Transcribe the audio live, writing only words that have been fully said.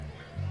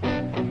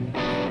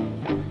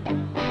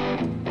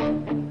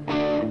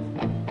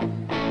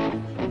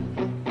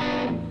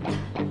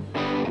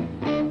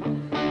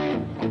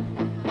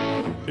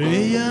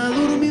Ella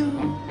durmió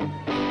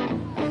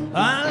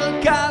al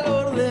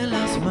calor de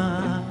las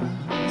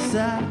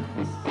masas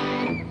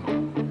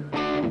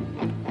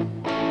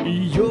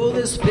y yo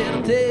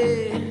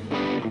desperté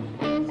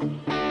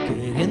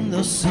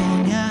queriendo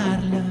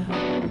soñarla.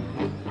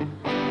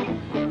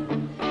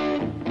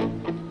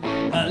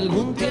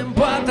 Algún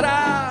tiempo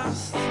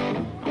atrás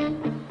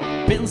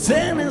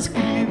pensé en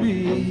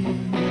escribirle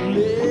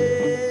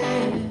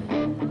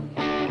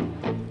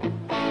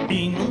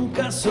y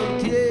nunca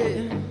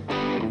sorteé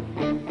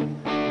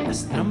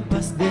las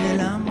trampas del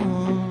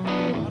amor.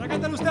 Ahora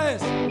cantan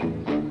ustedes.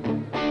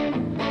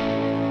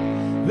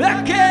 De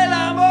aquel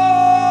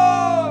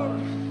amor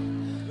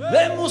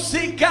de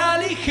música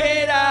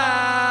ligera,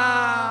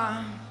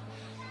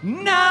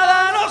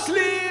 nada nos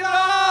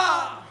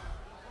liga,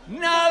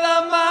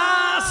 nada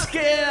más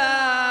queda,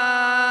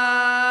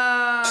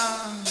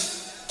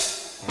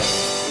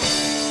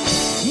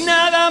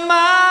 nada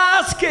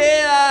más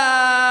queda.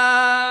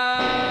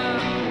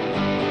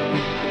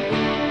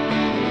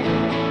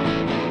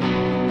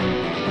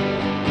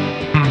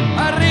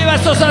 ¡Arriba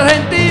estos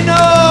argentinos!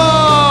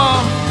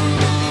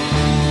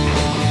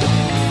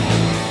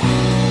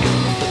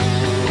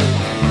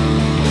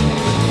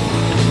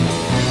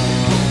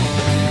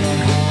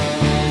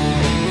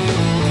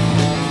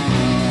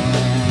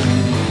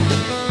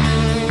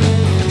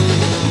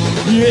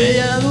 Y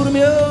ella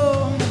durmió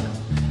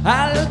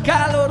al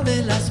calor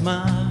de las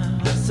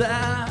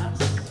masas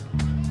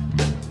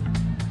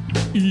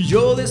y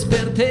yo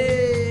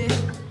desperté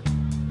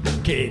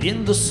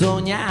queriendo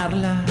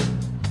soñarla.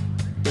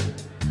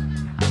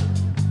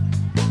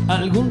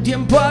 Algún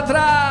tiempo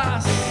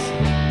atrás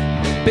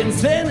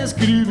pensé en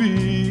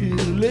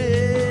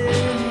escribirle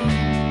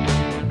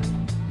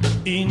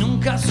y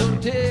nunca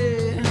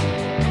solté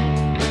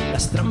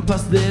las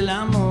trampas del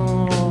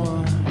amor.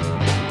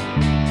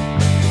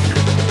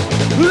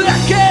 De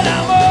aquel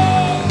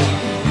amor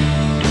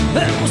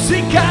de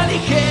música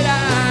ligera,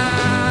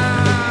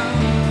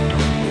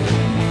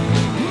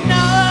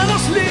 nada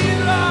nos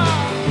libra,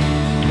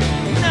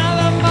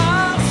 nada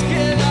más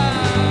queda.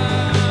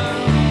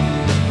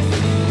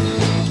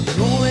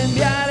 No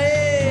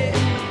enviaré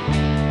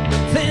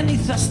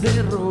cenizas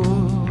de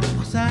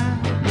rosa,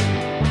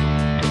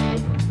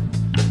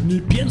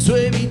 ni pienso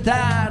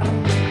evitar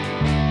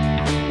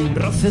un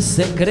roce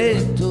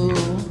secreto.